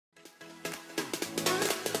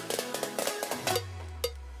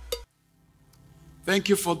Thank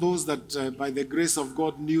you for those that, by the grace of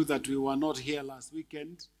God, knew that we were not here last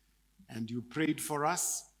weekend, and you prayed for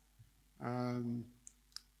us. I've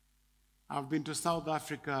been to South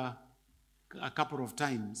Africa a couple of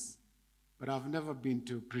times, but I've never been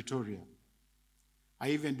to Pretoria. I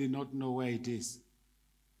even did not know where it is.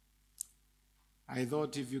 I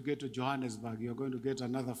thought if you get to Johannesburg, you're going to get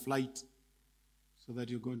another flight so that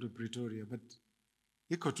you're going to Pretoria. But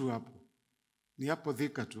iko tu hapo. Ni hapo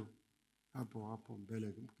Thika tu. Hapo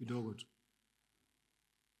mbele kidogo tu.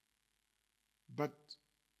 But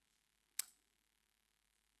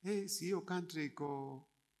hey, siyo country iko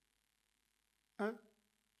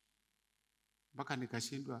mpaka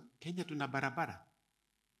nikashindwa. Kenya tuna barabara.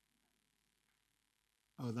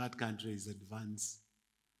 Oh, that country is advanced.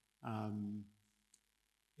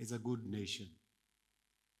 It's a good nation.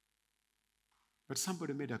 But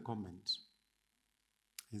somebody made a comment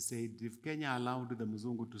and said, if Kenya allowed the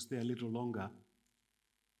Mzungu to stay a little longer,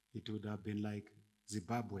 it would have been like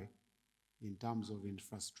Zimbabwe in terms of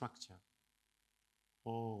infrastructure,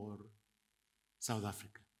 or South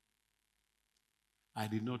Africa. I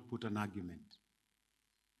did not put an argument.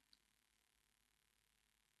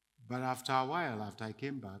 But after a while, after I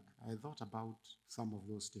came back, I thought about some of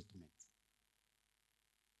those statements.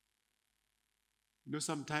 You know,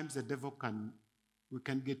 sometimes the devil we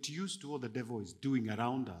can get used to what the devil is doing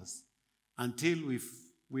around us until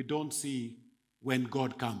we don't see when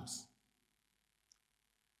God comes.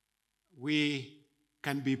 We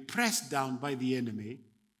can be pressed down by the enemy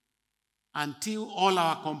until all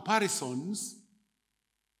our comparisons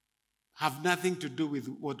have nothing to do with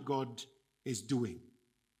what God is doing.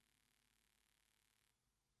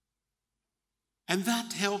 And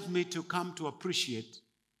that helped me to come to appreciate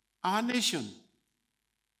our nation.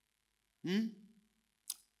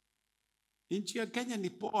 Nchi ya Kenya ni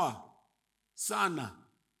poa sana.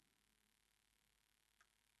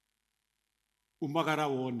 Umagara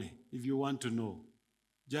wone, if you want to know.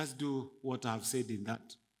 Just do what I have said in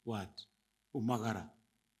that word. Umagara.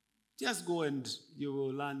 Just go and you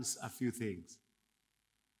will learn a few things.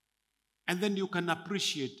 And then you can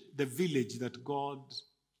appreciate the village that God,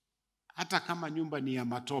 hata kama nyumba ni ya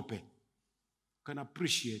matope, can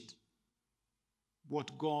appreciate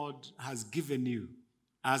what God has given you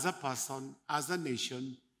as a person, as a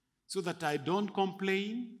nation, so that I don't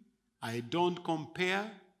complain, I don't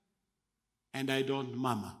compare, and I don't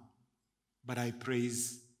murmur, but I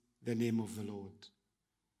praise the name of the Lord.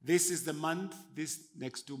 This is the month, this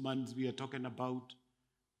next 2 months, we are talking about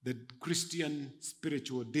the Christian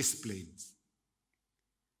spiritual disciplines.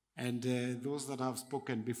 And those that have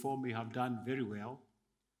spoken before me have done very well.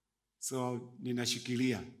 So,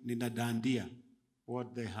 ninashikilia, ninadandia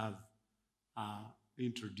what they have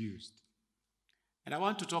introduced. And I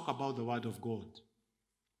want to talk about the Word of God.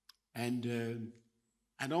 And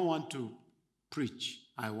I don't want to preach.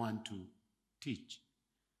 I want to teach.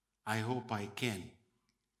 I hope I can.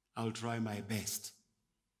 I'll try my best.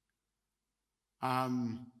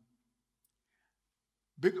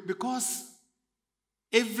 Because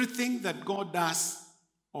everything that God does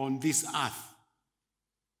on this earth,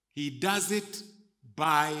 He does it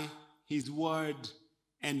by His Word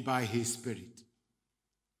and by His Spirit.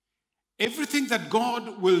 Everything that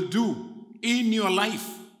God will do in your life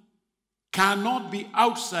cannot be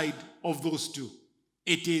outside of those two.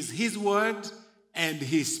 It is His Word and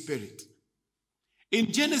His Spirit.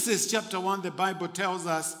 In Genesis chapter 1, the Bible tells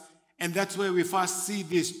us, and that's where we first see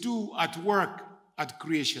these two at work at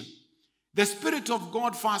creation. The Spirit of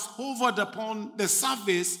God first hovered upon the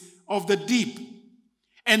surface of the deep,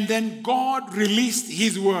 and then God released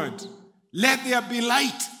His Word. Let there be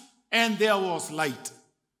light, and there was light.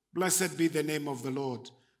 Blessed be the name of the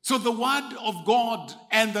Lord. So the Word of God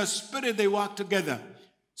and the Spirit, they work together.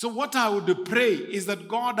 So what I would pray is that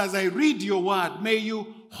God, as I read your Word, may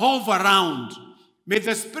you hover around. May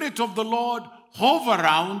the Spirit of the Lord hover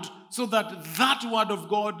around so that that Word of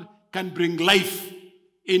God can bring life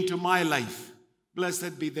into my life.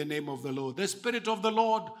 Blessed be the name of the Lord. The Spirit of the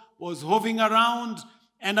Lord was hovering around,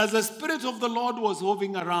 and as the Spirit of the Lord was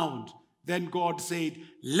hovering around, then God said,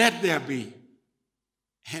 let there be.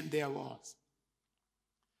 And there was.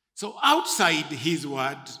 So outside His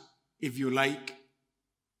Word, if you like,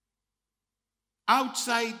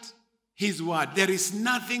 outside His Word, there is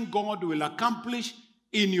nothing God will accomplish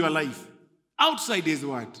in your life. Outside His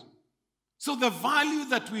Word. So the value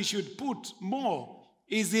that we should put more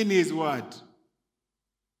is in His Word.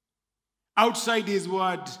 Outside His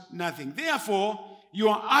Word, nothing. Therefore,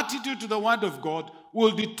 your attitude to the Word of God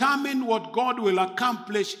will determine what God will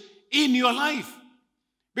accomplish in your life.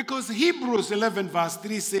 Because Hebrews 11 verse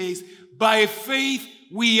 3 says, by faith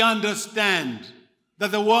we understand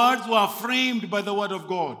that the words were framed by the word of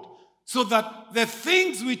God, so that the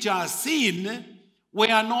things which are seen were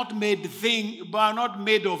not made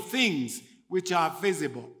of things which are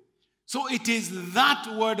visible. So it is that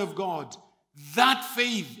word of God, that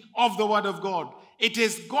faith of the word of God. It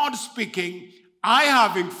is God speaking. I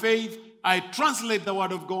having faith, I translate the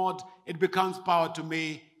word of God. It becomes power to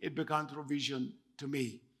me. It becomes provision to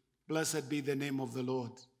me. Blessed be the name of the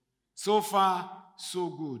Lord. So far, so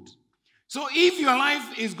good. So if your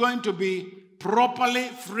life is going to be properly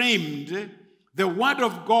framed, the word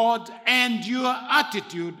of God and your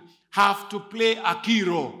attitude have to play a key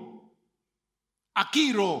role. A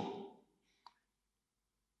key role.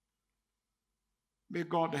 May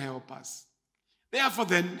God help us. Therefore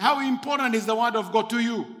then, how important is the word of God to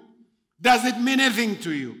you? Does it mean anything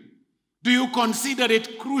to you? Do you consider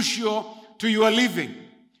it crucial to your living?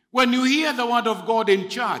 When you hear the word of God in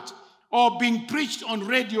church, or being preached on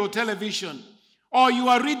radio or television, or you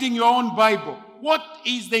are reading your own Bible, what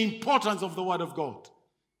is the importance of the word of God?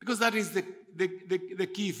 Because that is the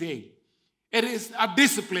key thing. It is a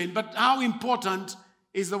discipline, but how important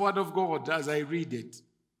is the word of God as I read it?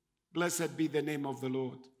 Blessed be the name of the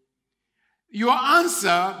Lord. Your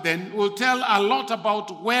answer then will tell a lot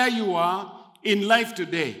about where you are in life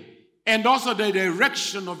today and also the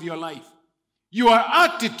direction of your life. Your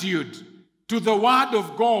attitude to the word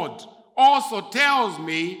of God also tells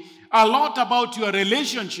me a lot about your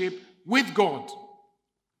relationship with God.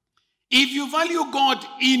 If you value God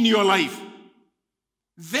in your life,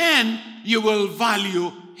 then you will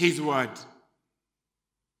value his word.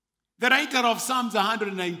 The writer of Psalms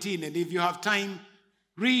 119, and if you have time,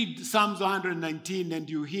 read Psalms 119 and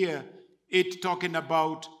you hear it talking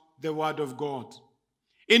about the word of God.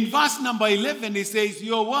 In verse number 11, it says,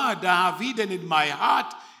 your word I have hidden in my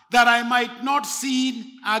heart that I might not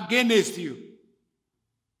sin against you.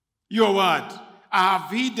 Your word I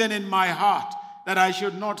have hidden in my heart that I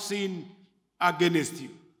should not sin against you.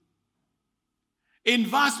 In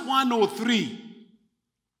verse 103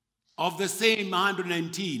 of the same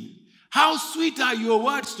 119, how sweet are your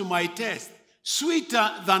words to my taste,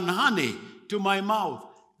 sweeter than honey to my mouth.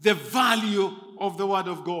 The value of the word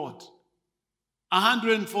of God.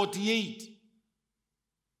 148.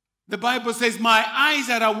 The Bible says, my eyes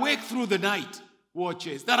are awake through the night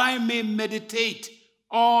watches, that I may meditate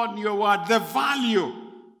on your word. The value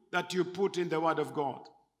that you put in the word of God.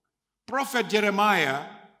 Prophet Jeremiah,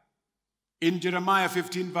 in Jeremiah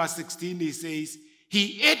 15 verse 16, he says,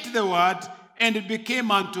 he ate the word and it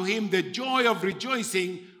became unto him the joy of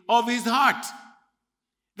rejoicing of his heart.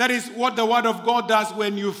 That is what the word of God does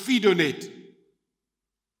when you feed on it.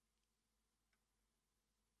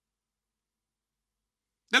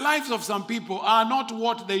 The lives of some people are not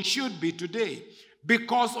what they should be today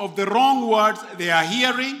because of the wrong words they are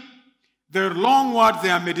hearing, the wrong words they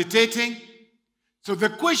are meditating. So the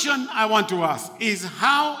question I want to ask is,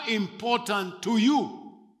 how important to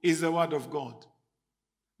you is the word of God?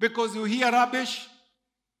 Because you hear rubbish,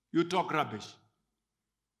 you talk rubbish.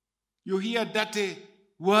 You hear dirty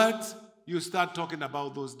words, you start talking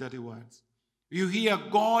about those dirty words. You hear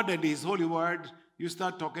God and his holy word, you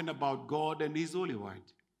start talking about God and his holy word.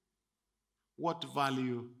 What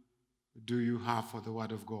value do you have for the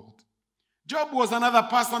word of God? Job was another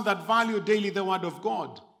person that valued daily the word of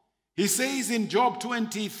God. He says in Job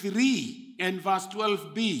 23 and verse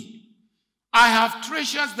 12b, I have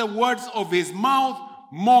treasured the words of his mouth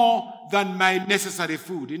more than my necessary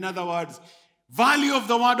food. In other words, value of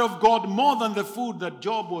the word of God more than the food that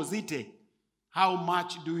Job was eating. How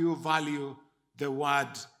much do you value the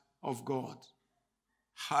word of God?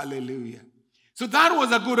 Hallelujah. So that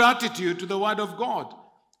was a good attitude to the word of God.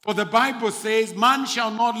 For the Bible says, man shall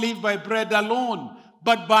not live by bread alone,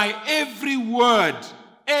 but by every word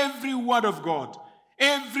of God,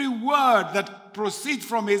 every word that proceeds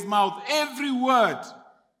from his mouth, every word.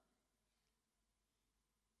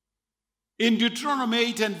 In Deuteronomy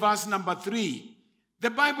 8 and verse number 3, the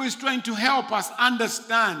Bible is trying to help us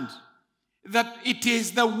understand that it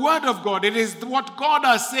is the word of God. It is what God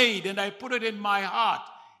has said, and I put it in my heart.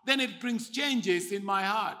 Then it brings changes in my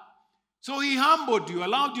heart. So he humbled you,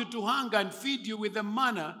 allowed you to hunger and feed you with the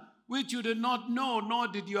manna which you did not know, nor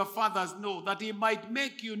did your fathers know, that he might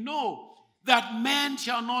make you know that man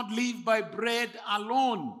shall not live by bread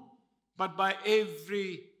alone, but by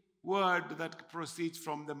every word that proceeds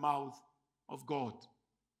from the mouth of God.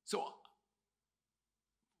 So,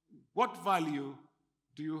 what value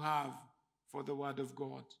do you have for the word of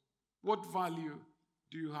God? What value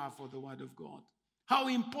do you have for the word of God? How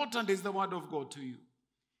important is the word of God to you?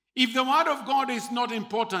 If the word of God is not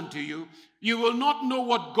important to you, you will not know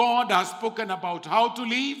what God has spoken about how to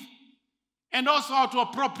live and also how to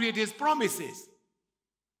appropriate his promises.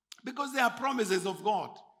 Because they are promises of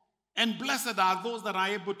God. And blessed are those that are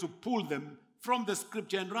able to pull them from the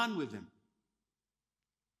scripture and run with them.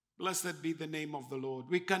 Blessed be the name of the Lord.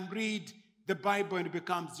 We can read the Bible and it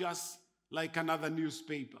becomes just like another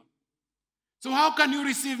newspaper. So how can you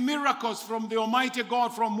receive miracles from the Almighty God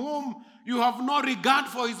from whom you have no regard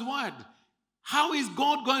for his word? How is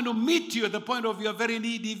God going to meet you at the point of your very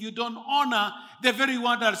need if you don't honor the very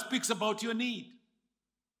word that speaks about your need?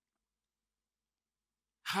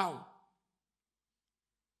 How?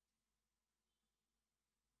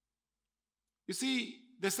 You see,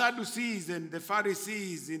 the Sadducees and the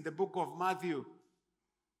Pharisees in the book of Matthew,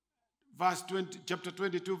 chapter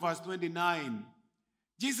 22, verse 29,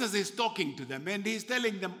 Jesus is talking to them and he's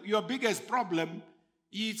telling them, your biggest problem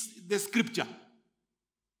is the scripture.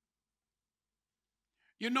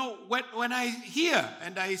 You know, when I hear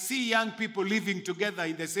and I see young people living together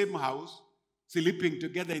in the same house, sleeping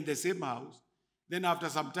together in the same house, then after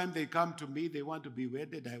some time they come to me, they want to be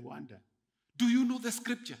wedded, I wonder, do you know the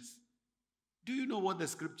scriptures? Do you know what the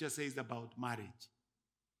scripture says about marriage?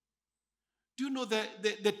 Do you know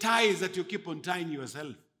the ties that you keep on tying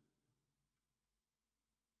yourself?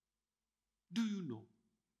 Do you know?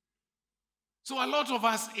 So a lot of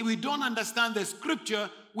us, if we don't understand the scripture,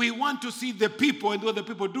 we want to see the people and what the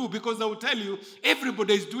people do because they will tell you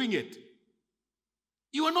everybody is doing it.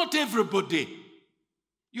 You are not everybody.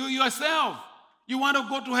 You yourself. You want to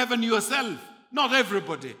go to heaven yourself, not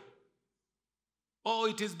everybody. Oh,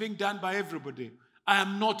 it is being done by everybody. I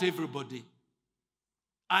am not everybody.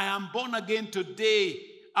 I am born again today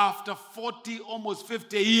after 40, almost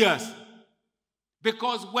 50 years.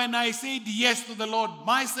 Because when I said yes to the Lord,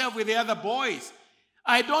 myself with the other boys,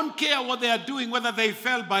 I don't care what they are doing, whether they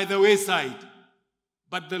fell by the wayside.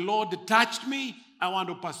 But the Lord touched me. I want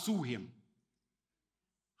to pursue him.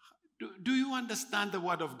 Do you understand the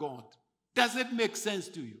word of God? Does it make sense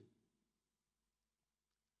to you?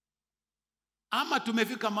 Ama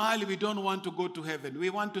tumefika mahali we don't want to go to heaven. We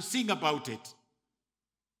want to sing about it.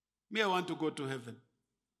 Me, I want to go to heaven.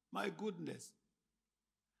 My goodness.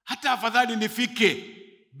 Hata afadhali nifike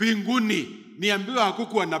binguni, niambiwa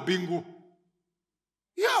hakukuwa na bingu.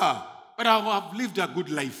 Yeah, but I have lived a good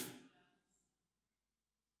life.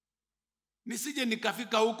 Nisije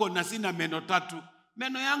nikafika huko na sina meno tatu.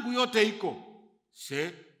 Meno yangu yote iko.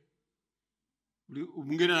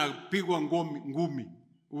 Mwingine anapigwa ngumi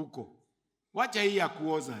huko. Wacha hii ya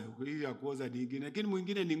kuoza nyingine. Lakini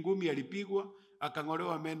mwingine ni ngumi alipigwa,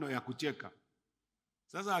 akang'olewa meno ya kucheka.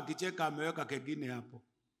 Sasa akicheka ameweka kengine hapo.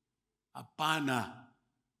 Hapana.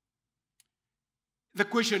 The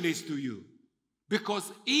question is to you.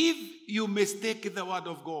 Because if you mistake the word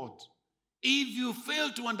of God, if you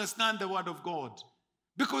fail to understand the word of God,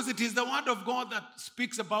 because it is the word of God that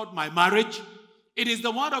speaks about my marriage, it is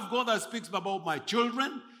the word of God that speaks about my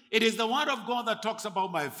children, it is the word of God that talks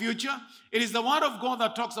about my future, it is the word of God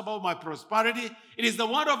that talks about my prosperity, it is the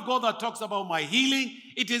word of God that talks about my healing,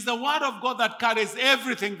 it is the word of God that carries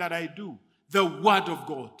everything that I do, the word of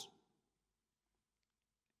God.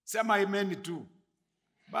 Sema amen too.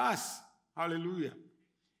 Bas. Hallelujah.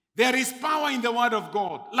 There is power in the word of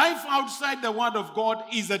God. Life outside the word of God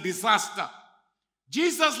is a disaster.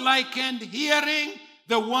 Jesus likened hearing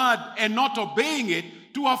the word and not obeying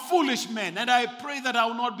it to a foolish man. And I pray that I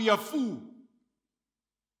will not be a fool.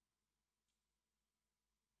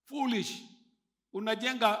 Foolish.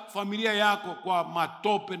 Unajenga familia yako kwa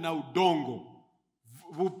matope na udongo.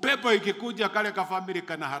 Upepo ikikuja kale ka family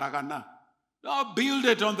kana haragana. No, build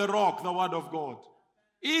it on the rock, the word of God.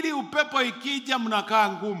 Ili upepo ikija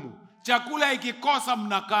mnakaa ngumu. Chakula ikikosa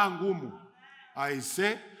mnakaa ngumu. I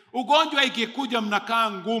say, ugonjwa ikikuja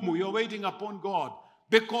mnakaa ngumu. You're waiting upon God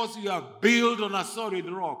because you are built on a solid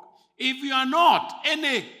rock. If you are not,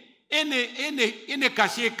 any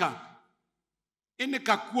kashika, any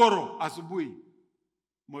kakuoro asubuhi,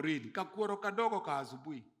 moridi, kakuoro kadogo ka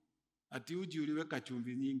asubuhi. Ati uji uliweka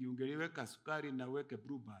chumvi nyingi, ungeliweka sukari na uweke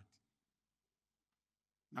blueband.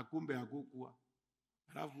 Na kumbe hakukuwa.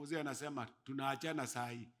 Alafu mzee anasema tunaachana saa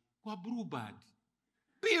hii kwa bluebird.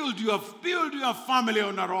 Build your family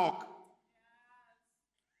on a rock.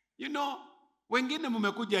 You know, wengine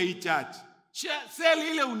mmekuja hii church.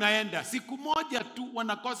 Seli ile unaenda siku moja tu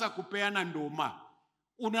wanakosa kupeana ndoma.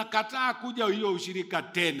 Unakataa kuja hiyo ushirika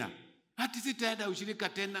tena. Hati sitaenda ushirika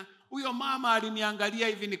tena. Huyo mama aliniangalia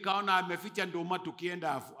hivi nikaona ameficha ndoma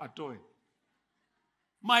tukienda atoe.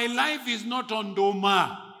 My life is not on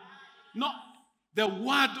ndoma. No. The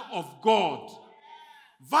word of God.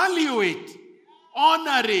 Value it.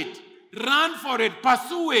 Honor it. Run for it.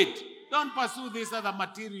 Pursue it. Don't pursue these other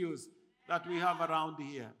materials that we have around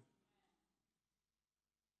here.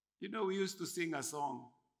 You know, we used to sing a song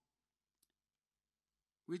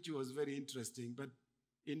which was very interesting, but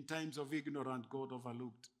in times of ignorance, God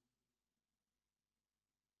overlooked.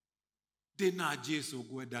 Dena Jesu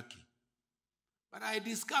gwedaki. But I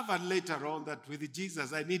discovered later on that with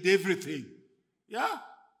Jesus, I need everything. Yeah?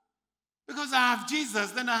 Because I have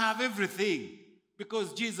Jesus, then I have everything.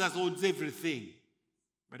 Because Jesus owns everything.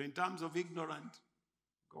 But in terms of ignorance,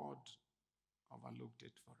 God overlooked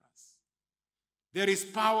it for us. There is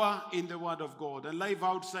power in the Word of God. And life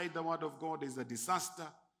outside the Word of God is a disaster.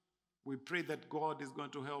 We pray that God is going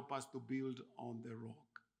to help us to build on the rock.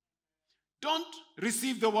 Don't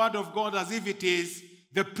receive the Word of God as if it is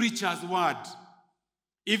the preacher's word.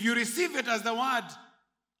 If you receive it as the word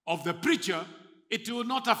of the preacher, it will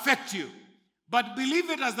not affect you. But believe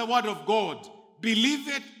it as the Word of God. Believe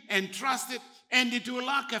it and trust it, and it will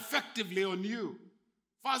act effectively on you.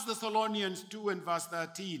 1 Thessalonians 2 and verse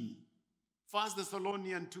 13. 1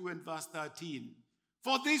 Thessalonians 2 and verse 13.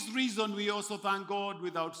 For this reason we also thank God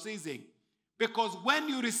without ceasing. Because when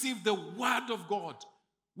you receive the Word of God,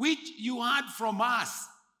 which you heard from us,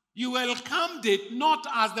 you welcomed it not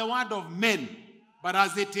as the word of men, but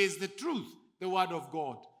as it is the truth, the Word of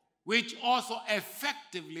God, which also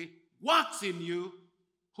effectively works in you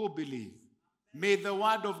who believe. May the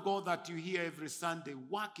Word of God that you hear every Sunday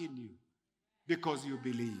work in you because you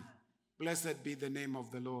believe. Blessed be the name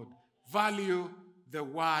of the Lord. Value the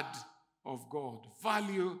Word of God.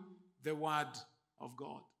 Value the Word of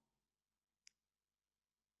God.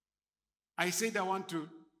 I said I want to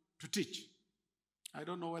teach. I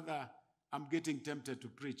don't know whether I'm getting tempted to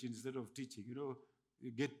preach instead of teaching. You know,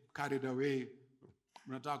 you get carried away.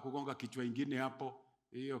 Unataka kugonga kichwa ingine hapo.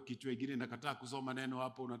 Hiyo kichwa ingine nakataa kusoma neno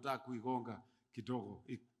hapo. Unataka kuigonga kidogo.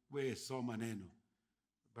 We soma neno.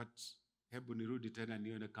 But hebu nirudi tena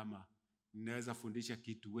nione kama ninaweza fundisha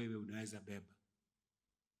kitu wewe unaweza beba.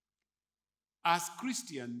 As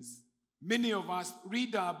Christians, many of us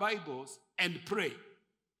read our Bibles and pray.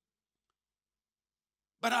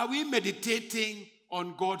 But are we meditating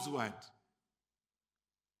on God's word?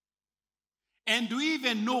 And do we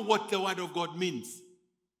even know what the Word of God means?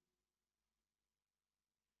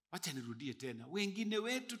 Wacha nirudie tena. Wengine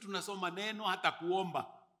wetu tunasoma neno hata kuomba.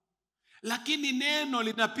 Lakini neno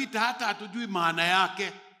linapita hata hatujui maana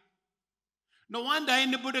yake. No wonder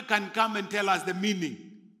anybody can come and tell us the meaning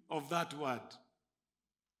of that word.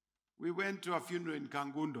 We went to a funeral in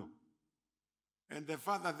Kangundo. And the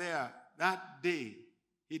father there, that day,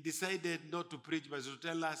 he decided not to preach, but to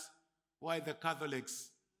tell us why the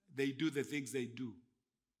Catholics, they do the things they do.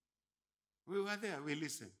 We were there, we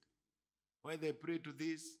listened. Why they pray to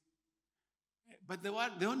this. But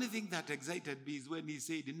the only thing that excited me is when he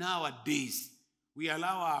said, nowadays, we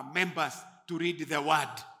allow our members to read the word.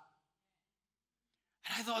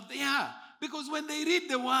 And I thought, yeah, because when they read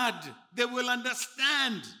the word, they will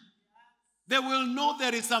understand. They will know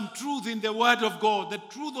there is some truth in the Word of God. The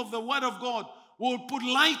truth of the Word of God will put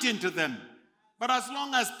light into them. But as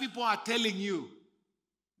long as people are telling you,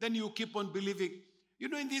 then you keep on believing. You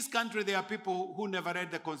know, in this country, there are people who never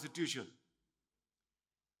read the Constitution.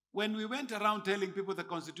 When we went around telling people the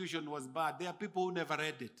Constitution was bad, there are people who never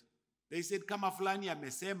read it. They said, kama fulani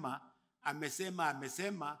amesema,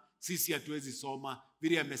 sisi hatuwezi soma,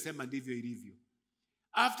 vile amesema ndivyo ilivyo.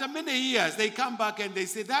 After many years, they come back and they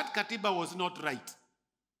say, that katiba was not right.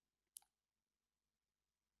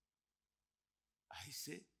 I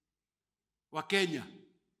say, Wakenya,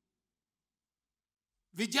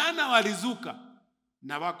 vijana walizuka,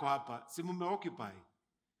 na wako hapa, si mumeoccupy.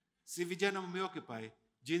 Si vijana mumeoccupy.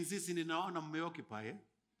 Gen Z si ninaona mumeoccupy.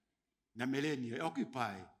 Na millennial,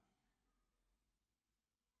 occupy.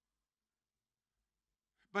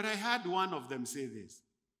 But I heard one of them say this.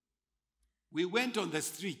 We went on the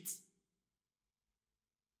streets,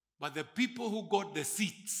 but the people who got the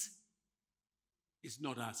seats is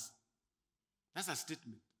not us. That's a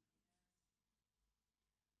statement.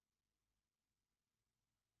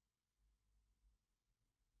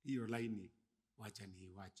 Hiyo laini, wacha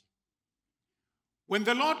niiwache. When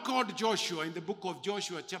the Lord called Joshua in the book of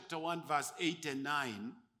Joshua chapter 1 verse 8 and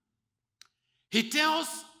 9, he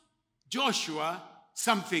tells Joshua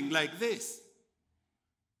something like this.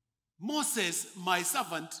 Moses, my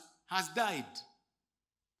servant, has died.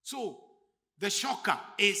 So, the shocker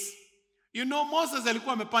is, you know, Moses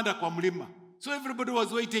alikuwa amepanda kwa mlima. So everybody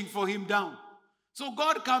was waiting for him down. So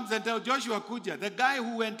God comes and tells Joshua kuja, the guy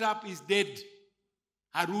who went up is dead.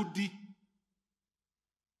 Harudi.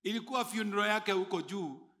 Ilikuwa funeral yake huko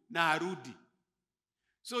juu na harudi.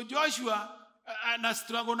 So Joshua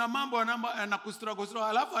anastruggle na mambo, anakustruggle,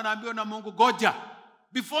 alafu anaambiwa na Mungu, goja,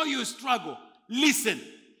 before you struggle, listen.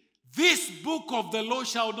 This book of the law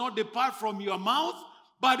shall not depart from your mouth,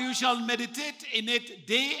 but you shall meditate in it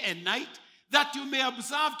day and night, that you may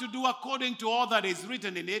observe to do according to all that is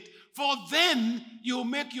written in it. For then you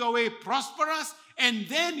make your way prosperous, and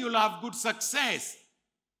then you'll have good success.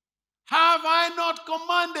 Have I not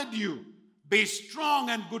commanded you? Be strong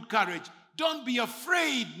and good courage. Don't be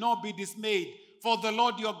afraid, nor be dismayed, for the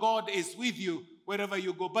Lord your God is with you wherever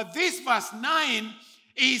you go. But this verse 9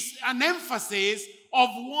 is an emphasis of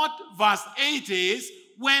what verse 8 is.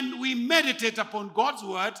 When we meditate upon God's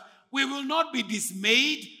word, we will not be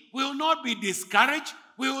dismayed, we will not be discouraged,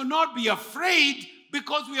 we will not be afraid,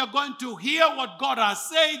 because we are going to hear what God has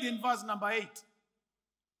said in verse number 8.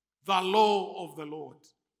 The law of the Lord.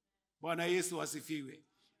 Bwana Yesu asifiwe.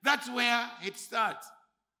 That's where it starts.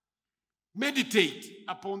 Meditate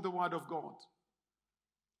upon the word of God.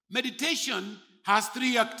 Meditation has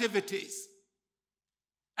 3 activities.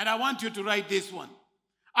 And I want you to write this one.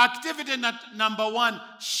 Activity number 1,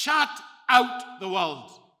 shut out the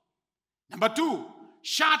world. Number 2,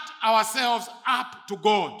 shut ourselves up to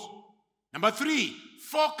God. Number 3,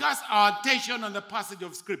 focus our attention on the passage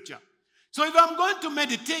of Scripture. So if I'm going to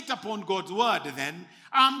meditate upon God's word, then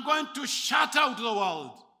I'm going to shut out the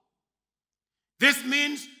world. This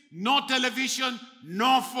means no television,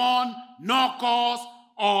 no phone, no calls,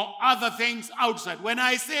 or other things outside. When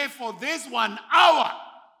I say for this 1 hour,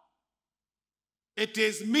 it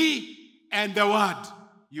is me and the word.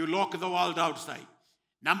 You lock the world outside.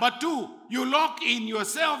 Number 2, you lock in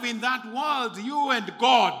yourself in that world, you and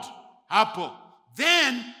God. Hapo.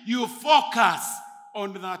 Then you focus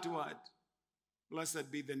on that word.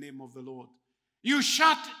 Blessed be the name of the Lord. You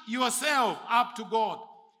shut yourself up to God.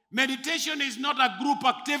 Meditation is not a group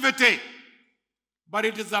activity, but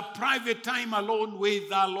it is a private time alone with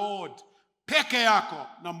the Lord. Peke yako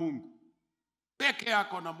na Mungu. Peke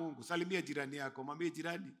yako na Mungu. Salimia jirani yako. Mwambie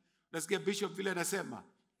jirani. Nasikia Bishop vile anasema.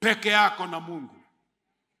 Peke yako na Mungu.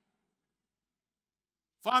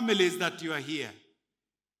 Families that you are here.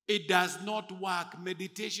 It does not work.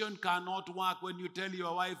 Meditation cannot work when you tell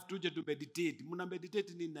your wife tuje to meditate. Muna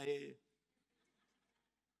meditate nini na yeye?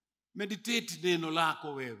 Meditate neno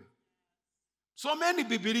lako wewe. So many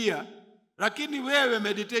Biblia, lakini wewe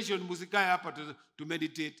meditation musikae hapa to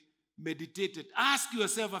meditate. Meditate it. Ask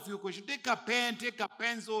yourself a few questions. Take a pen, take a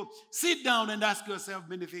pencil, sit down and ask yourself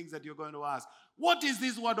many things that you're going to ask. What is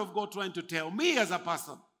this word of God trying to tell me as a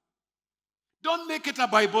person? Don't make it a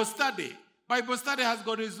Bible study. Bible study has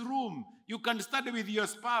got its room. You can study with your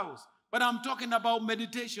spouse. But I'm talking about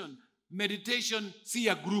meditation. Meditation, see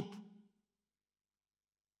a group.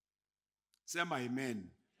 Sema amen.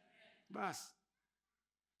 Bas.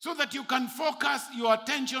 So that you can focus your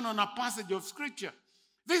attention on a passage of Scripture.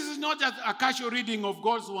 This is not just a casual reading of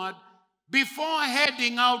God's word before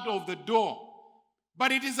heading out of the door.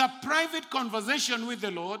 But it is a private conversation with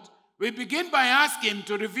the Lord. We begin by asking Him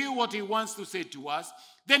to reveal what He wants to say to us.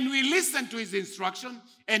 Then we listen to His instruction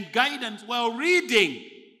and guidance while reading,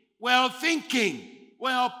 while thinking,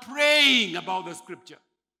 while praying about the Scripture.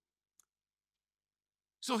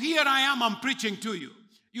 So here I am, I'm preaching to you.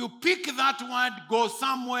 You pick that word, go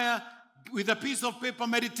somewhere with a piece of paper,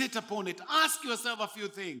 meditate upon it. Ask yourself a few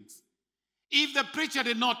things. If the preacher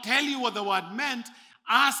did not tell you what the word meant,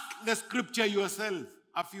 ask the Scripture yourself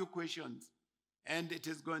a few questions, and it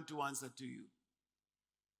is going to answer to you.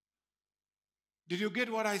 Did you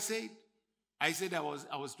get what I said? I said I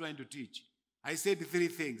was trying to teach. I said 3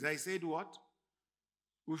 things. I said what?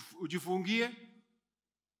 Ujifungie.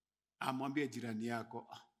 Amwambie jirani yako.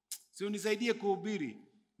 Si unisaidie kuhubiri.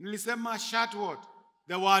 Nilisema shut what?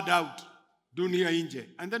 The word out. Dunia nje.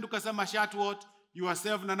 And then tukasema shut what?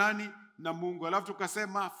 Yourself na nani? Na Mungu. Alafu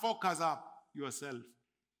tukasema focus up yourself.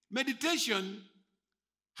 Meditation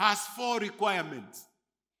has 4 requirements.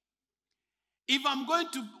 If I'm going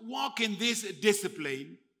to walk in this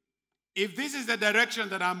discipline, if this is the direction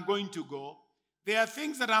that I'm going to go, there are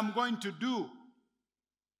things that I'm going to do.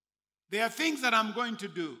 There are things that I'm going to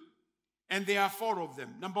do. And there are 4 of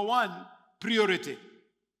them. Number 1, priority.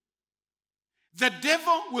 The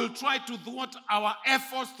devil will try to thwart our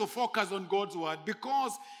efforts to focus on God's word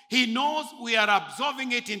because he knows we are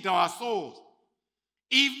absorbing it into our souls.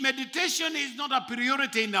 If meditation is not a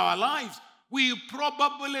priority in our lives, we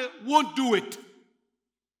probably won't do it.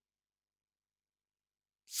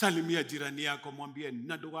 Salimia jirani yako mwambie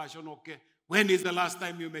naduwa shonoke. When is the last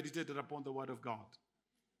time you meditated upon the word of God?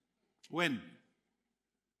 When?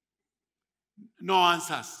 No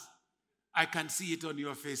answers. I can see it on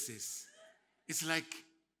your faces. It's like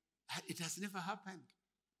it has never happened.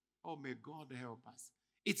 Oh, may God help us.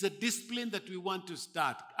 It's a discipline that we want to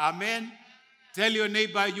start. Amen. Tell your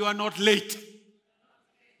neighbor you are not late.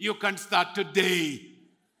 You can start today.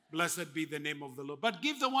 Blessed be the name of the Lord. But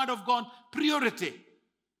give the word of God priority.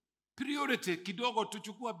 Priority. Kidogo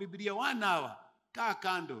tuchukua Biblia 1 hour. Kaa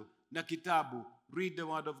kando na kitabu. Read the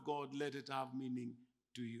word of God. Let it have meaning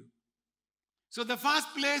to you. So the first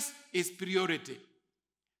place is priority.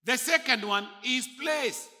 The second one is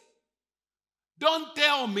place. Don't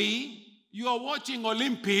tell me you are watching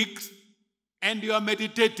Olympics and you are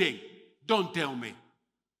meditating. Don't tell me.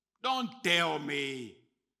 Don't tell me.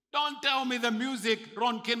 Don't tell me the music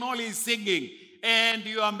Ron Kenoli is singing and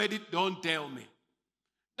you are meditating. Don't tell me.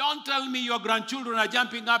 Don't tell me your grandchildren are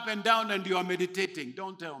jumping up and down and you are meditating.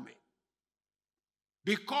 Don't tell me.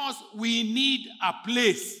 Because we need a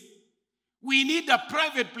place. We need a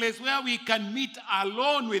private place where we can meet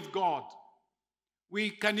alone with God. We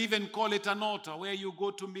can even call it an altar where you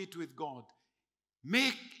go to meet with God.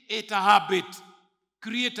 Make it a habit.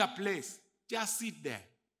 Create a place. Just sit there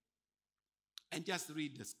and just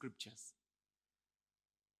read the scriptures.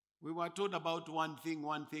 We were told about one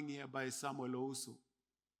thing here by Samuel Ousu.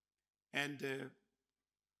 And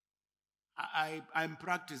I'm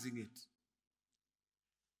practicing it.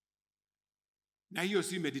 Na hiyo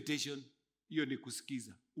si meditation, hiyo ni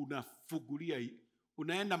kusikiza. Unafugulia,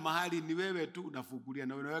 unaenda mahali ni wewe tu unafugulia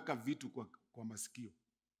na unaweka vitu kwa masikio.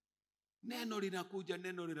 Neno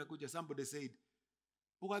linakuja. Somebody said,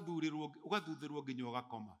 ugathuthirwo nginya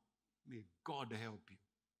ugakoma. May God help you.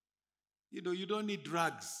 You know, you don't need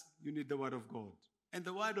drugs. You need the word of God. And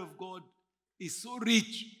the word of God is so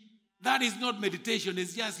rich. That is not meditation.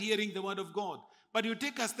 It's just hearing the word of God. But you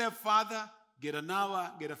take a step further, get an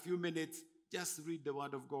hour, get a few minutes, just read the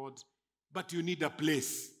word of God. But you need a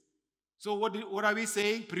place. So what are we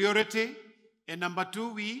saying? Priority. And number 2,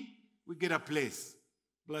 we get a place.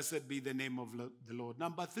 Blessed be the name of the Lord.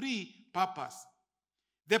 Number 3, purpose.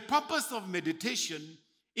 The purpose of meditation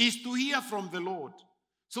is to hear from the Lord.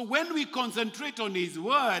 So when we concentrate on His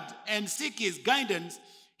word and seek His guidance,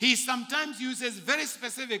 He sometimes uses very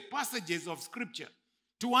specific passages of Scripture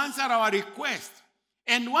to answer our request.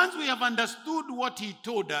 And once we have understood what He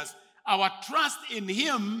told us, our trust in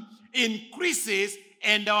Him increases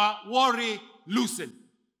and our worry loosens.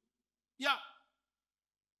 Yeah.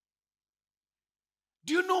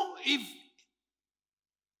 Do you know if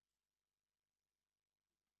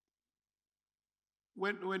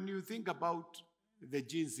when you think about the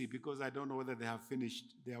GC, because I don't know whether they have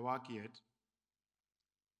finished their work yet,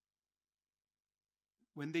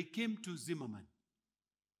 when they came to Zimmerman,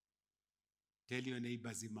 tell your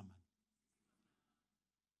neighbor Zimmerman,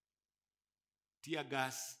 tear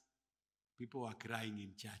gas, people were crying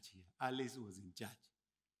in church here. Alice was in church.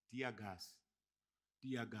 Tear gas,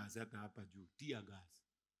 hata hapa juu, tear gas.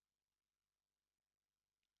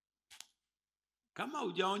 Kama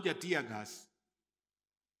hujaonja tear gas,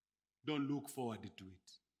 don't look forward to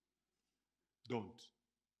it. Don't.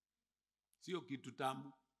 Sio kitu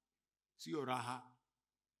tamu, sio raha.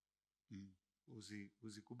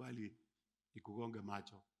 Usikubali ikugonge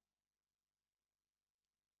macho.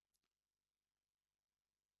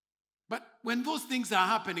 But when those things are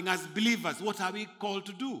happening as believers, what are we called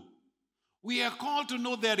to do? We are called to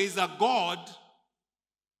know there is a God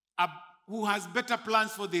who has better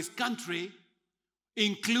plans for this country,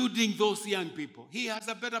 including those young people. He has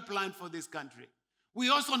a better plan for this country. We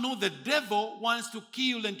also know the devil wants to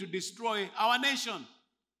kill and to destroy our nation.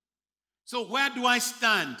 So where do I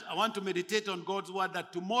stand? I want to meditate on God's word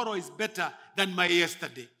that tomorrow is better than my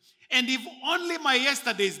yesterday. And if only my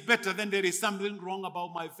yesterday is better, then there is something wrong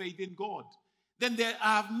about my faith in God. Then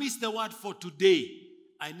I have missed the word for today.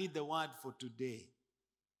 I need the word for today.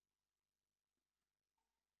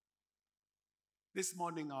 This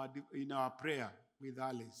morning in our prayer with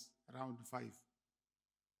Alice, around 5,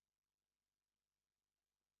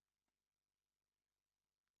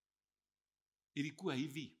 ilikuwa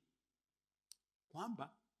hivi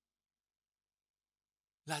kwamba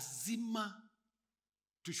lazima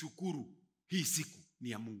tushukuru hii siku ni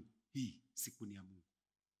ya Mungu. Hii siku ni ya Mungu.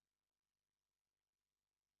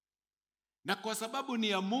 Na kwa sababu ni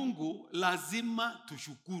ya Mungu, lazima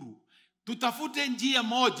tushukuru. Tutafute njia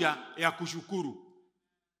moja ya kushukuru.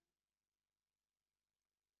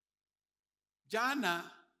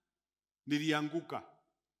 Jana nilianguka.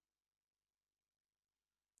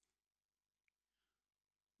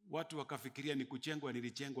 Watu wakafikiria ni kuchengwa,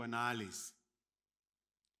 nilichengwa na Alice.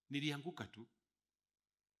 Nilianguka tu.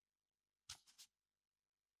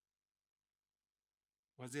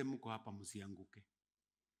 Wazee mko hapa, msianguke.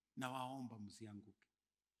 Na waomba msianguke.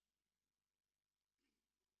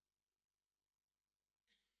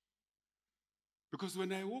 Because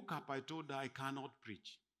when I woke up, I told her I cannot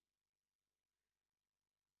preach.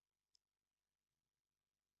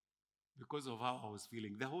 because of how I was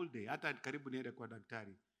feeling the whole day. Hata karibu niende kwa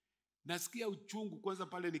daktari. Nasikia uchungu kwanza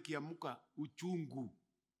pale nikiamuka, uchungu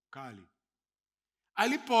kali.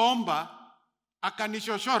 Alipoomba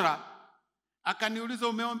akanishoshora, akaniuliza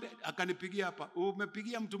umeomba, akanipigia hapa,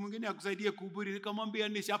 umepigia mtu mwingine akusaidie kuhubiri? Nikamwambia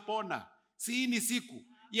nishapona. Si ni siku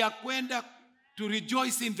ya kwenda to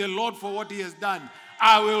rejoice in the Lord for what he has done.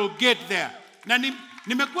 I will get there. Na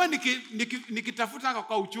nimekuwa nikitafuta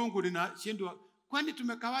kwa uchungu, ninashindwa, kwani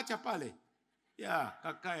tumekawacha pale? Ya,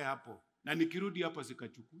 kakae hapo. Na nikirudi hapo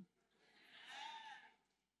sikachukui.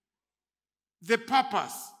 The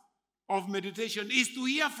purpose of meditation is to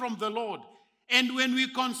hear from the Lord. And when we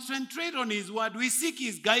concentrate on his word, we seek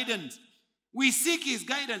his guidance. We seek his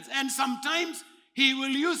guidance. And sometimes he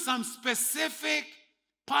will use some specific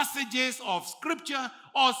passages of scripture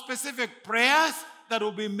or specific prayers that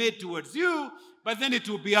will be made towards you, but then it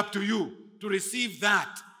will be up to you to receive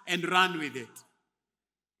that and run with it.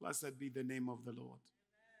 Blessed be the name of the Lord.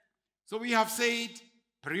 So we have said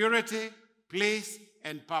priority, place,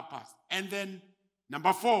 and purpose. And then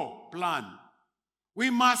number 4, plan. We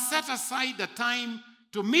must set aside the time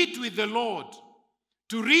to meet with the Lord,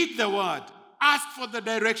 to read the word, ask for the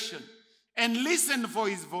direction, and listen for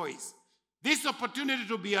his voice. This opportunity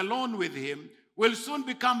to be alone with him will soon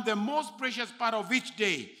become the most precious part of each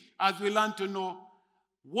day as we learn to know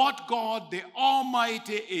what God the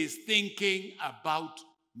Almighty is thinking about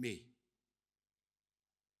me.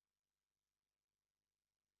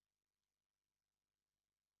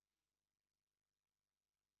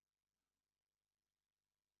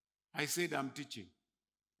 I said I'm teaching,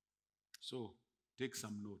 so take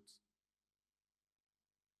some notes.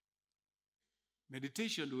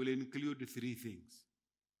 Meditation will include 3 things.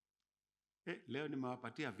 Leo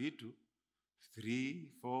nimewapatia vitu 3,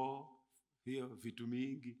 4, hiyo vitu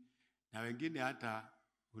mingi, na wengine hata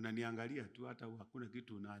unaniangalia tu, hata hakuna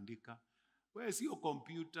kitu unaandika. Wewe sio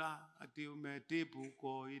computer ati umetape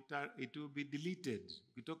huko, it will be deleted.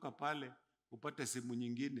 Ukitoka pale upate simu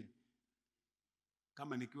nyingine.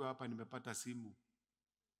 Kama nikiwa hapa nimepata simu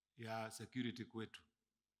ya security kwetu.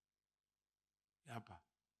 Hapa.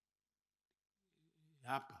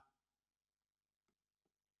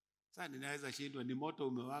 Sasa ninaweza shindwa, ni moto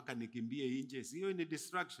umewaka nikimbie nje. Sio ni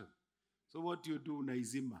distraction. So what you do,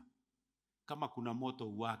 unaizima. Kama kuna moto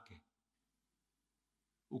uwake.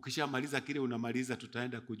 Ukishamaliza kile unamaliza,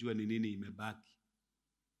 tutaenda kujua ni nini imebaki.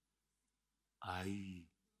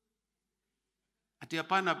 Ati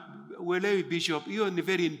hapana, uelewi bishop, hiyo ni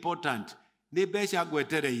very important. Ni besha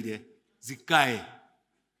gwetere ile zikae.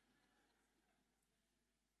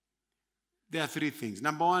 There are 3 things.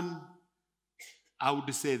 Number 1, I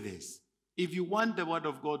would say this. If you want the word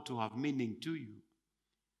of God to have meaning to you,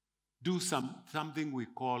 do something we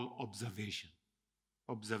call observation.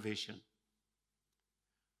 Observation.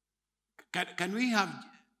 Can we have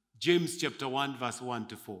James chapter 1 verse 1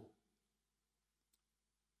 to 4?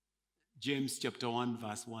 James chapter 1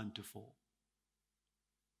 verse 1 to 4.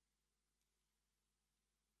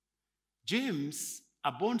 James,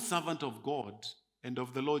 a bond servant of God and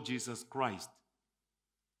of the Lord Jesus Christ,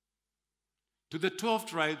 to the 12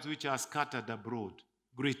 tribes which are scattered abroad,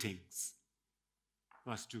 greetings.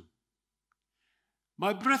 Verse 2.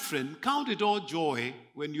 My brethren, count it all joy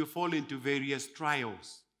when you fall into various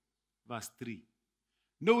trials. Verse 3.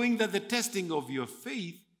 Knowing that the testing of your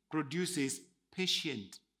faith produces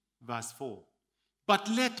patience. Verse 4. But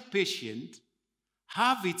let patience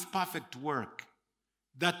have its perfect work,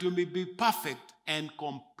 that you may be perfect and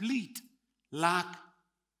complete, lack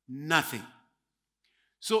nothing.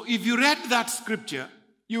 So if you read that scripture,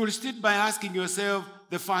 you will start by asking yourself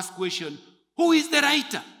the first question: who is the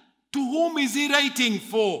writer? To whom is he writing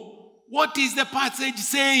for? What is the passage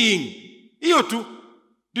saying? Hiyo tu.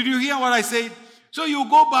 Did you hear what I said? So you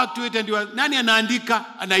go back to it and you are, nani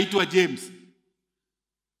anaandika? Anaitwa James.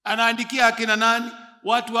 Anaandikia akina nani?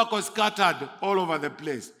 Watu wako scattered all over the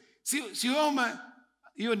place.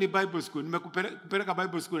 Hiyo ni Bible school. Nimekupeleka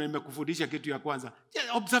Bible school na nimekufundisha kitu ya kwanza.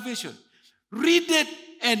 Observation. Read it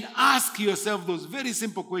and ask yourself those very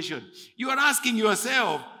simple questions. You are asking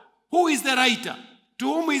yourself, who is the writer? To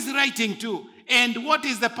whom is writing to? And what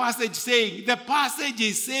is the passage saying? The passage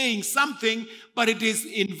is saying something, but it is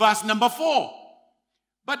in verse number 4.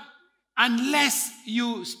 But unless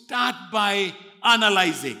you start by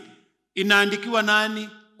analyzing, inaandikiwa nani,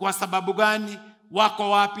 kwa sababu gani, wako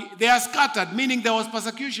wapi, they are scattered, meaning there was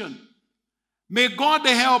persecution. May God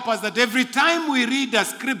help us that every time we read a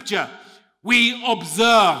scripture, we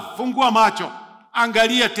observe. Fungua macho,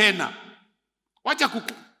 angalia tena. Wacha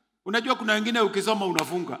unajua kuna wengine ukisoma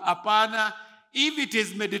unafunga. Hapana, if it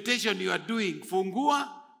is meditation you are doing,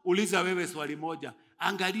 fungua, uliza wewe swali moja,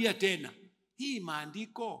 angalia tena. hii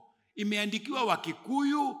maandiko imeandikiwa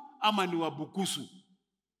Wakikuyu ama ni Wabukusu?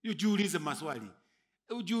 Ujiulize maswali.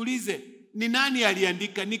 Ujiulize, ni nani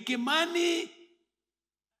aliandika? Ni Kimani?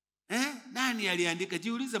 Nani aliandika?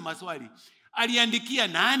 Jiulize maswali. Aliandikia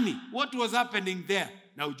nani? What was happening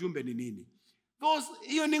there? Na ujumbe ni nini?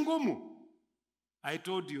 Hiyo ni ngumu. I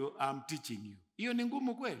told you, I'm teaching you. Hiyo ni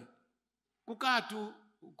ngumu kweli. Kukaa tu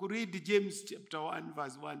kuread James chapter 1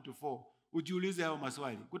 verse 1 to 4. Ujiulize hayo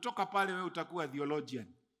maswali. Kutoka pale wewe utakuwa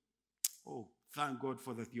theologian. Oh, thank God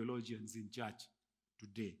for the theologians in church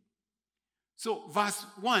today. So verse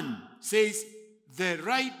 1 says,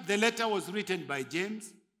 the letter was written by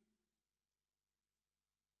James,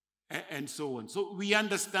 and so on. So we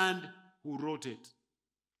understand who wrote it.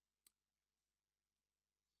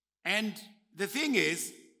 And the thing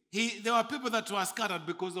is, there were people that were scattered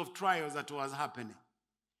because of trials that was happening.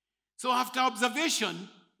 So after observation,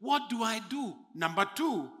 what do I do? Number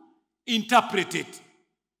 2, interpret it.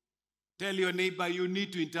 Tell your neighbor, you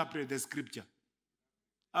need to interpret the scripture.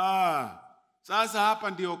 Sasa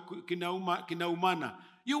hapa ndio kinaumana.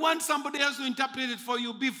 You want somebody else to interpret it for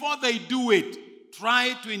you. Before they do it,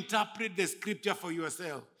 try to interpret the scripture for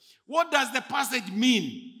yourself. What does the passage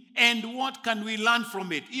mean? And what can we learn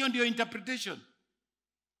from it? Hiyo ndio interpretation.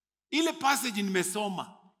 Ile passage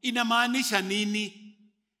nimesoma inamaanisha nini?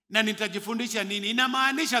 Na nitajifundisha nini?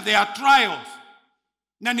 Inamaanisha there are trials.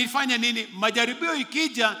 Na nifanye nini? Majaribio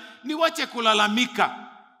ikija, niwache kulalamika.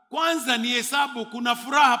 Kwanza nihesabu kuna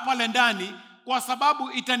furaha pale ndani, kwa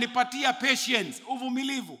sababu itanipatia patience,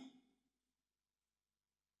 uvumilivu.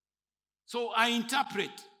 So I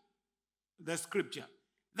interpret the scripture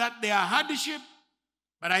that there are hardship,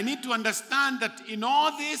 but I need to understand that in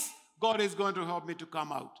all this, God is going to help me to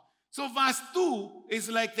come out. So verse 2 is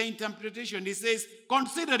like the interpretation. He says,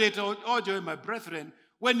 consider it, O joy, my brethren,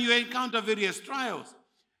 when you encounter various trials.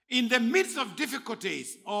 In the midst of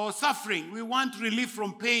difficulties or suffering, we want relief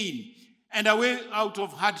from pain and a way out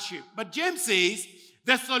of hardship. But James says,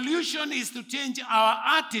 the solution is to change our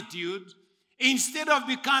attitude. Instead of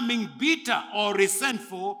becoming bitter or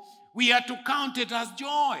resentful, we are to count it as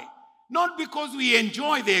joy. Not because we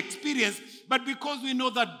enjoy the experience, but because we know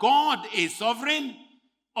that God is sovereign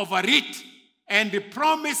over it and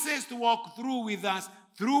promises to walk through with us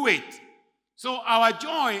through it. So our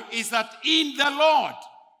joy is that in the Lord,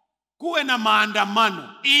 kuwe na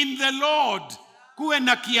maandamano. In the Lord, kuwe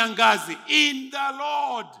na kiangazi. In the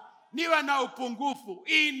Lord, niwe na upungufu.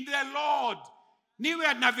 In the Lord,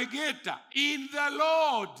 niwe navigator. In the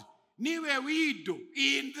Lord, niwe widow.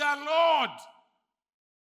 In the Lord,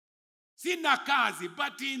 sina kazi,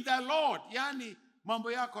 but in the Lord. Yani,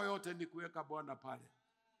 mambo yako yote ni kuweka Bwana pale.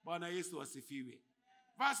 Bwana Yesu asifiwe.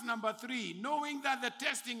 Verse number 3, knowing that the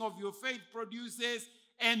testing of your faith produces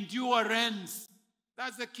endurance.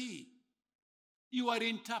 That's the key. You are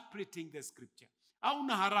interpreting the scripture.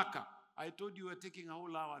 Hauna haraka. I told you were taking a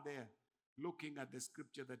whole hour there looking at the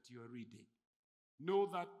scripture that you are reading. Know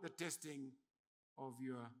that the testing of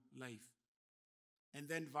your life. And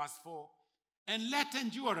then verse 4, and let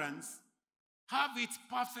endurance have its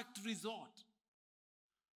perfect result,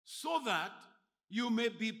 so that you may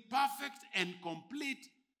be perfect and complete,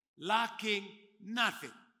 lacking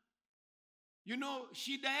nothing. You know,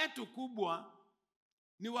 shida yetu kubwa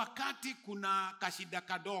ni wakati kuna kashida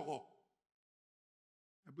kadogo.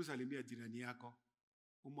 Hebu salimia jirani yako,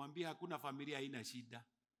 umwambie hakuna familia haina shida.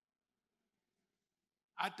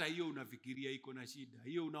 Hata hiyo unafikiria iko na shida.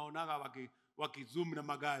 Hiyo unaonaga wakizoom na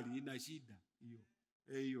magari ina shida.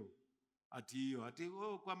 Hiyo. Ati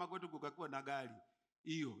kwa makwetu kukakuwa na gari.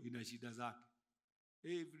 Hiyo ina shida zake.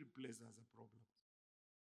 Every place has a problem.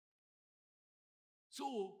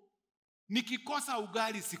 So, nikikosa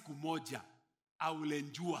ugali siku moja,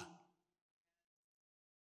 aulenjua.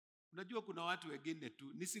 Unajua kuna watu wengine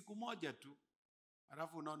tu, ni siku moja tu.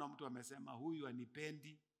 Alafu unaona mtu amesema, huyu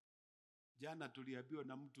anipendi. Jana tuliambiwa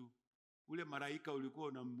na mtu, ule malaika ulikuwa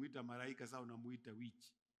unamuita malaika, sasa unamuita witch.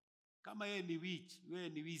 Kama yeye ni witch, wewe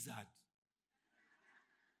ni wizard.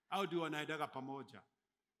 How do you wanaendaga pamoja?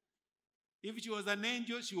 If she was an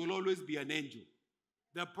angel, she will always be an angel.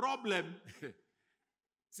 The problem,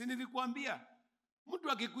 si nilikuambia,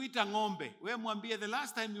 mtu akikuita ng'ombe, wewe mwambie the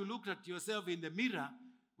last time you looked at yourself in the mirror,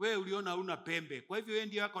 wewe uliona una pembe. Kwa hivyo yeye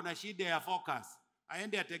ndio yako na shida ya focus.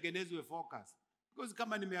 Aende atengenezwe focus. Because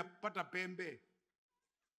kama nimepata pembe,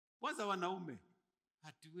 kwanza wanaume,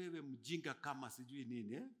 ati wewe mjinga kama sijui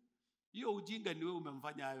nini. Hiyo ujinga ni wewe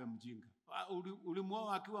umemfanya awe mjinga.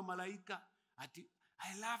 Ulimuoa akiwa malaika, ati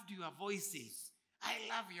I loved your voices. I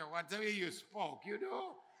love your words, the way you spoke, you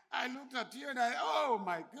know. I looked at you and oh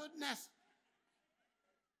my goodness.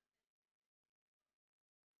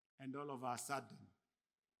 And all of a sudden,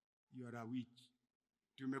 you are a witch.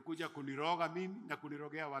 Tumekuja kuniroga mimi na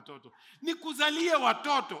kunirogea watoto. Nikuzalie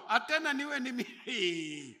watoto, atena niwe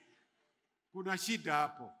ni kuna shida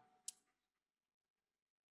hapo.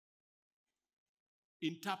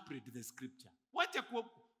 Interpret the scripture. Wacha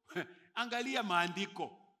angalia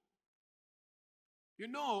maandiko. You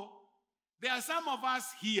know, there are some of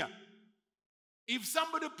us here. If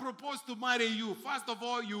somebody proposed to marry you, first of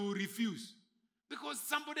all, you refuse. Because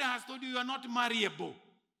somebody has told you are not marriable.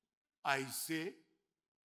 I say,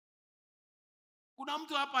 kuna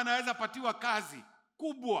mtu hapa anaweza patiwa kazi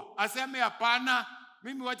kubwa, aseme hapana,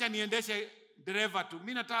 mimi wacha niendeshe driver tu.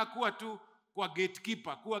 Mimi nataka kuwa tu kuwa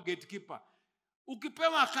gatekeeper.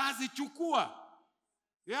 Ukipewa kazi chukua.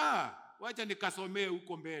 Wacha nikasomee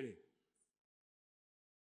huko mbele.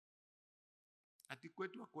 Ati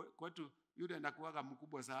kwetu yule anakuwaga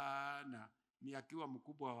mkubwa sana, ni akiwa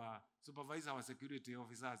mkubwa wa supervisor wa security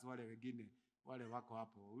officers wale wengine wale wako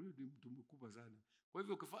hapo. Huyu ni mtu mkubwa sana. Kwa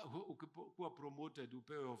hivyo ukikuwa promoted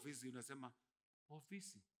upewe ofisi, unasema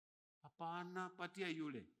ofisi? Hapana, patia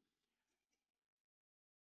yule.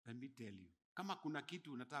 Let me tell you, kama kuna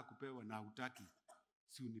kitu unataka kupewa na hutaki,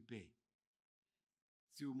 si unipe.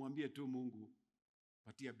 Si umwambie tu Mungu,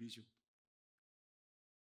 patia bishop.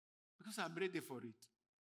 Because I'm ready for it.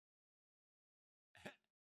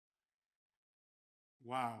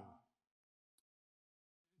 Wow.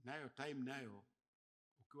 Nayo time nayo,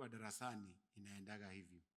 ukiwa darasani, inaendaga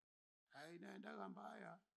hivyo. Inaendaga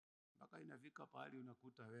mbaya. Mpaka inafika pahali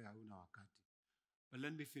unakuta wewe hauna wakati. But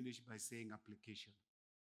let me finish by saying application.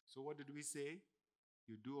 So what did we say?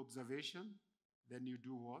 You do observation, then you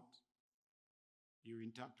do what? You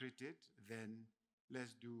interpret it, then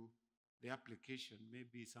let's do the application.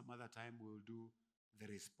 Maybe some other time we'll do the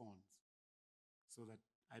response, so that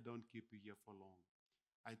I don't keep you here for long.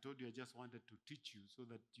 I told you I just wanted to teach you so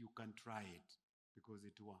that you can try it, because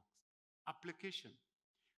it works. Application.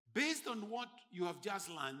 Based on what you have just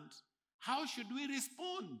learned, how should we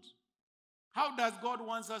respond? How does God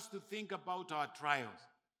want us to think about our trials?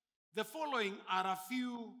 The following are a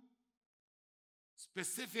few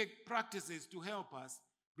specific practices to help us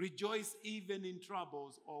rejoice even in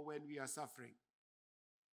troubles or when we are suffering.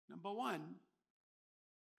 Number one,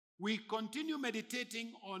 we continue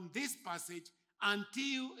meditating on this passage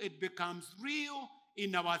until it becomes real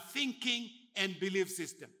in our thinking and belief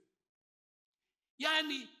system.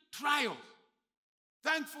 Yani, trials.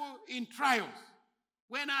 Thankful in trials.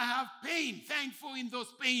 When I have pain, thankful in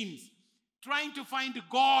those pains. Trying to find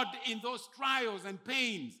God in those trials and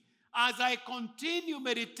pains. As I continue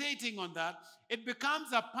meditating on that, it becomes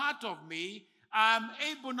a part of me. I'm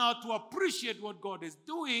able now to appreciate what God is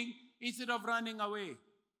doing instead of running away.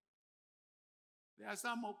 There are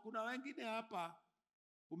some, kuna wengine hapa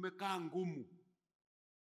umekaa ngumu.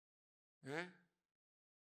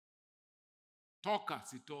 Toka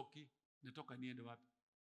sitoki, natoka niende wapi?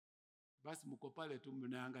 Basi mko pale tu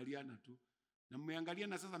mnaangaliana tu. Na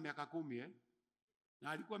mmeangaliana sasa miaka 10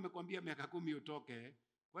 Na alikuwa amekwambia miaka 10 utoke.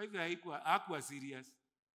 Kwa hivyo hakuwa serious.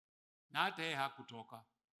 Na hata yeye hakutoka.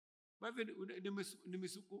 Kwa hivyo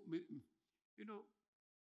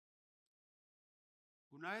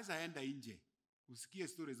unaweza enda nje, usikie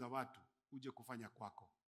stories za watu, uje kufanya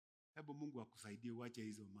kwako. Hebu Mungu akusaidie uache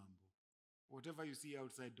hizo mambo. Whatever you see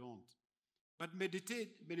outside, don't. But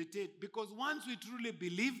meditate, because once we truly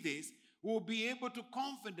believe this, we'll be able to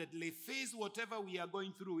confidently face whatever we are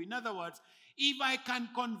going through. In other words, if I can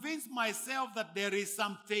convince myself that there is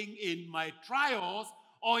something in my trials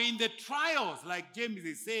or in the trials, like James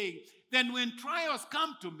is saying, then when trials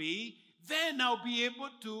come to me, then I'll be able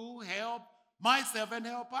to help myself and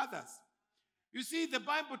help others. You see, the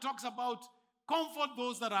Bible talks about comfort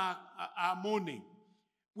those that are mourning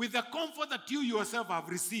with the comfort that you yourself have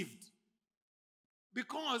received.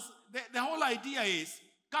 Because the whole idea is,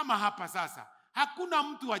 kama hapa sasa, hakuna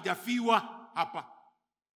mtu hajafiwa hapa.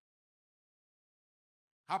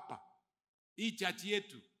 Hapa. Hii church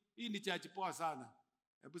yetu, hii ni church poa sana.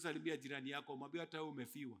 Hebu salimia jirani yako, mwambie hata wewe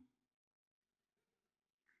umefiwa.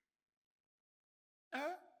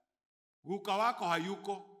 Guka wako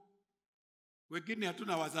hayuko. Wengine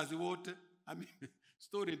hatuna wazazi wote.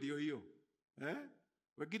 Story ndio hiyo.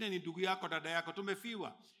 Wengine ni ndugu yako, dada yako,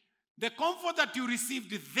 tumefiwa. The comfort that you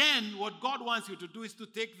received then, what God wants you to do is to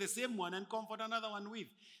take the same one and comfort another one with.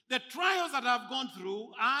 The trials that I've gone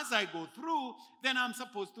through, as I go through, then I'm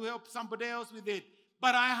supposed to help somebody else with it.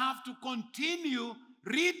 But I have to continue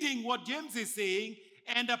reading what James is saying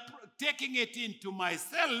and taking it into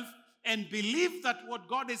myself and believe that what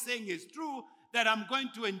God is saying is true, that I'm going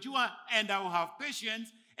to endure and I will have patience.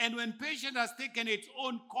 And when patience has taken its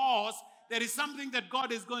own course, there is something that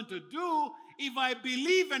God is going to do. If I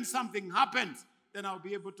believe and something happens, then I'll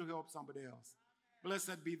be able to help somebody else.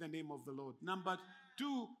 Blessed be the name of the Lord. Number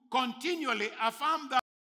 2, continually affirm that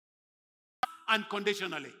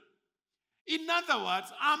unconditionally. In other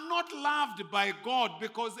words, I'm not loved by God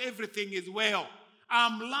because everything is well.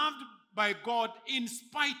 I'm loved by God in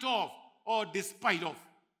spite of or despite of.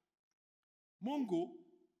 Mungu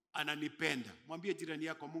ananipenda. Mwambie jirani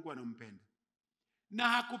yako Mungu anampenda. Na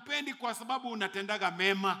hakupendi kwa sababu unatendaga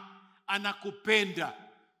mema, anakupenda.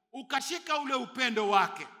 Ukashika ule upendo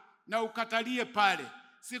wake na ukatalie pale.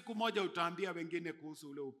 Siku moja utaambia wengine kuhusu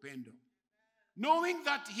ule upendo. Knowing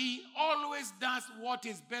that he always does what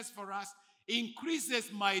is best for us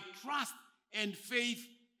increases my trust and faith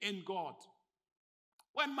in God.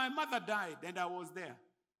 When my mother died and I was there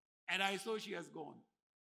and I saw she has gone.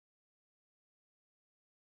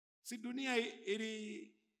 Si dunia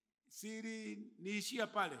siri niishia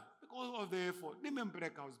pale because of the effort.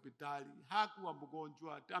 Nimempeleka hospitali, hakuwa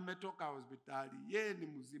mgonjwa, ametoka hospitali, yeye ni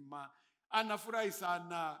mzima, anafurahi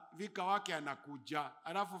sana, vika wake anakuja,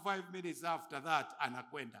 alafu 5 minutes after that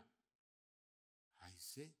anakwenda. I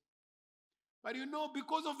say, but you know,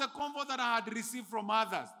 because of the comfort that I had received from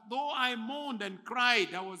others, though I moaned and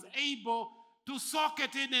cried, I was able to soak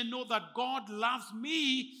it in and know that God loves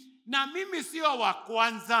me. Na mimi sio wa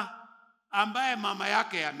kwanza ambaye mama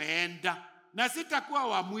yake ameenda, na sitakuwa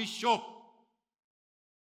wa mwisho.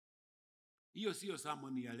 Hiyo sio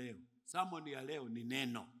sermon ya leo. Sermon ya leo ni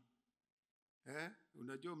neno.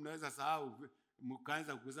 Unajua mnaweza sahau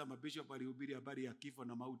mkaanza kuuliza mabishop alihubiri habari ya kifo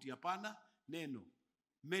na mauti. Hapana, neno.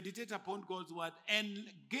 Meditate upon God's word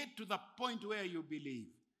and get to the point where you believe.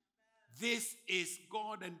 This is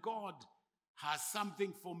God and God has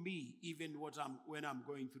something for me, even when I'm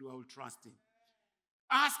going through, I will trust him.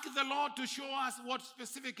 Ask the Lord to show us what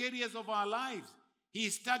specific areas of our lives he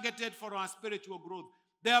is targeted for our spiritual growth.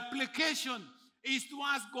 The application is to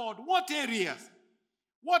ask God, what areas?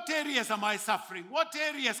 What areas am I suffering? What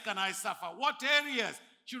areas can I suffer? What areas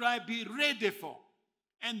should I be ready for?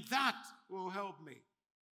 And that will help me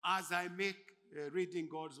as I make reading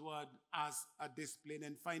God's word as a discipline.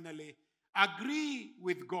 And finally, agree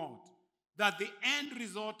with God that the end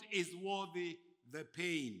result is worthy the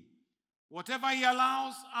pain. Whatever he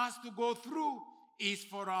allows us to go through is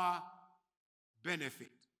for our benefit.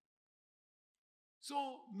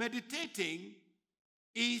 So meditating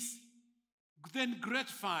is then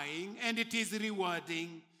gratifying and it is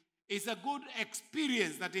rewarding. It's a good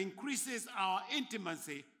experience that increases our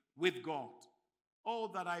intimacy with God. Oh,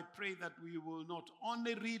 that I pray that we will not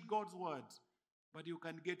only read God's word, but you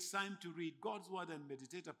can get time to read God's word and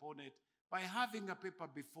meditate upon it by having a paper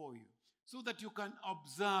before you, so that you can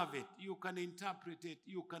observe it, you can interpret it,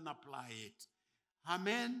 you can apply it.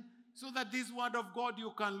 Amen? So that this word of God,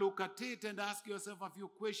 you can look at it and ask yourself a few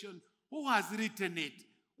questions. Who has written it?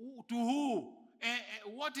 To who?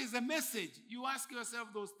 What is the message? You ask yourself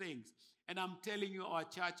those things. And I'm telling you, our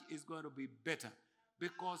church is going to be better.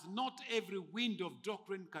 Because not every wind of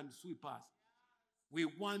doctrine can sweep us. We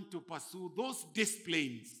want to pursue those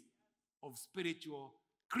disciplines of spiritual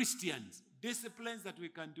Christians. Disciplines that we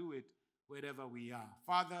can do it wherever we are.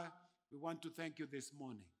 Father, we want to thank you this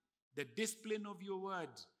morning. The discipline of your word,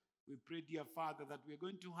 we pray, dear Father, that we're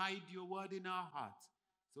going to hide your word in our hearts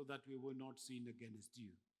so that we will not sin against you.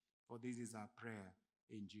 For this is our prayer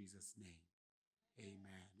in Jesus' name.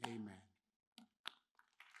 Amen. Amen.